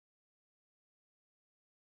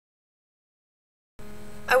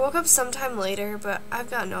I woke up sometime later, but I've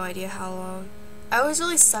got no idea how long. I always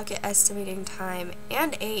really suck at estimating time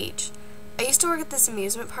and age. I used to work at this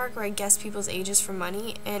amusement park where I guessed people's ages for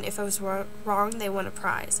money, and if I was wrong, they won a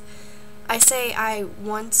prize. I say I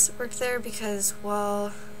once worked there because,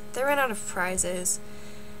 well, they ran out of prizes.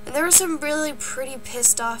 And there were some really pretty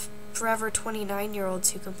pissed off forever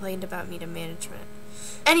 29-year-olds who complained about me to management.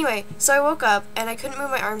 Anyway, so I woke up and I couldn't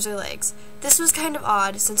move my arms or legs. This was kind of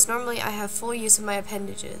odd since normally I have full use of my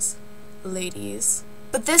appendages. Ladies.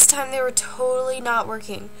 But this time they were totally not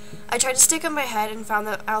working. I tried to stick up my head and found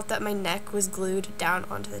out that my neck was glued down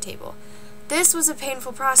onto the table. This was a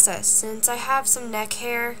painful process since I have some neck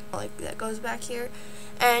hair, like that goes back here,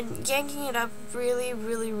 and yanking it up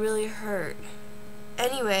really hurt.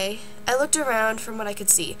 Anyway, I looked around from what I could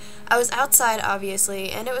see. I was outside,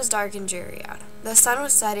 obviously, and it was dark and dreary out. The sun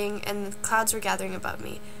was setting, and the clouds were gathering above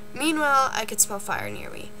me. Meanwhile, I could smell fire near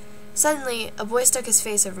me. Suddenly, a boy stuck his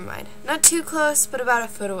face over mine. Not too close, but about a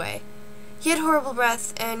foot away. He had horrible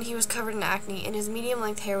breath, and he was covered in acne, and his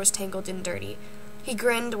medium-length hair was tangled and dirty. He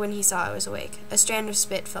grinned when he saw I was awake. A strand of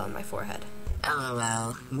spit fell on my forehead.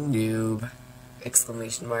 LOL, noob.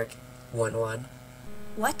 Exclamation mark. 1-1.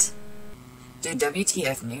 What? Dude,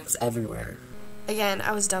 WTF, noobs everywhere. Again,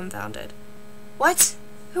 I was dumbfounded. What?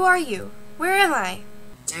 Who are you? Where am I?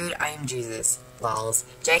 Dude, I am Jesus. Lols.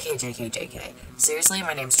 JK. Seriously,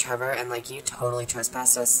 my name's Trevor, and, like, you totally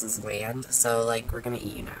trespassed us this land, so, like, we're gonna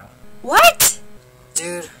eat you now. What?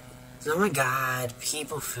 Dude, oh my god,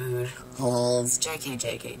 people food. Lols.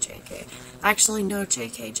 JK. Actually, no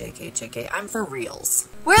JK. I'm for reals.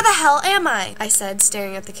 Where the hell am I? I said,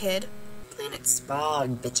 staring at the kid. Planet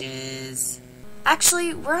Spog, bitches.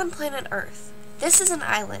 Actually, we're on planet Earth. This is an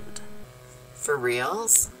island. For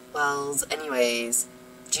reals? Wells, anyways.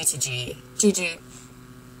 GTG. GG.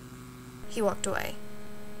 He walked away.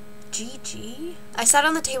 GG? I sat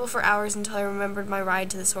on the table for hours until I remembered my ride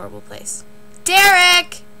to this horrible place.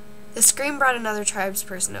 Derek! The scream brought another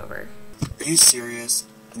tribesperson over. Are you serious?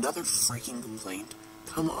 Another freaking complaint?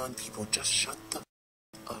 Come on, people, just shut the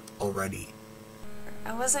up already.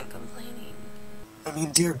 I wasn't complaining. I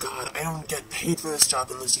mean, dear God, I don't get paid for this job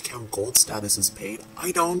unless you count gold status as paid.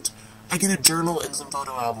 I don't. I get a journal and some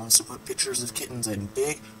photo albums to put pictures of kittens in.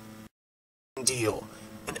 Big deal.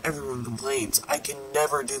 And everyone complains. I can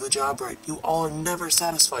never do the job right. You all are never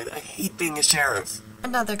satisfied. I hate being a sheriff.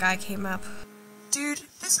 Another guy came up. Dude,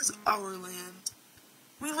 this is our land.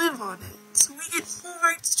 We live on it, so we get full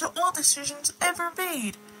rights to all decisions ever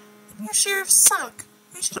made. And you sheriffs suck.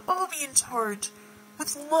 We should all be in charge,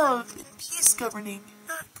 with love and peace governing,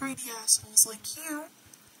 not greedy assholes like you.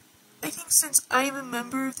 I think since I am a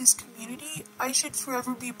member of this community, I should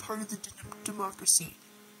forever be a part of the democracy.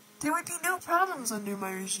 There would be no problems under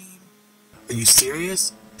my regime. Are you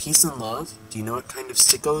serious? Peace and love? Do you know what kind of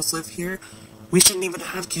sickos live here? We shouldn't even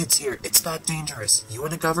have kids here. It's that dangerous. You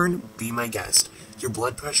want to govern? Be my guest. Your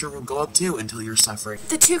blood pressure will go up too until you're suffering.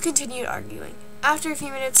 The two continued arguing. After a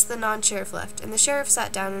few minutes, the non-sheriff left, and the sheriff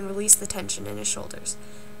sat down and released the tension in his shoulders.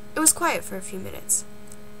 It was quiet for a few minutes.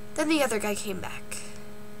 Then the other guy came back.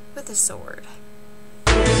 With a sword.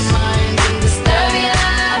 It's like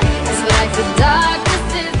the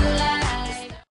darkness is